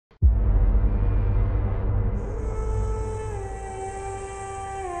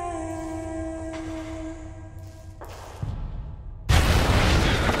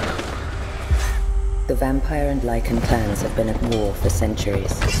The vampire and lichen clans have been at war for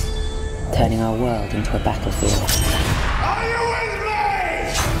centuries, turning our world into a battlefield. Are you with me?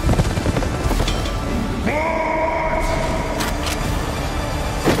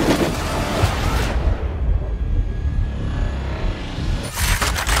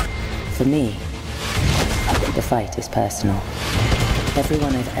 For me, the fight is personal.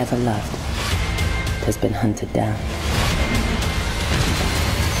 Everyone I've ever loved has been hunted down.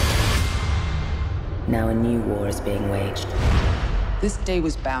 Now a new war is being waged. This day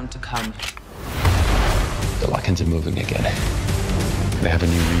was bound to come. The lichens are moving again. They have a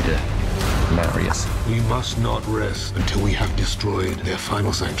new leader, Marius. We must not rest until we have destroyed their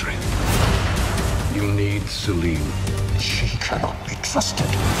final sanctuary. You need Celine. She cannot be trusted.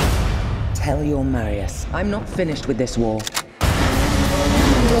 Tell your Marius, I'm not finished with this war.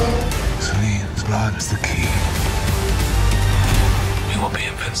 Celine's blood is the key. We will be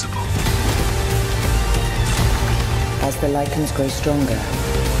invincible. As the lichens grow stronger,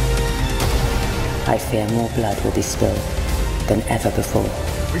 I fear more blood will be spilled than ever before.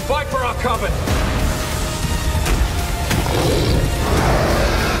 We fight for our coven!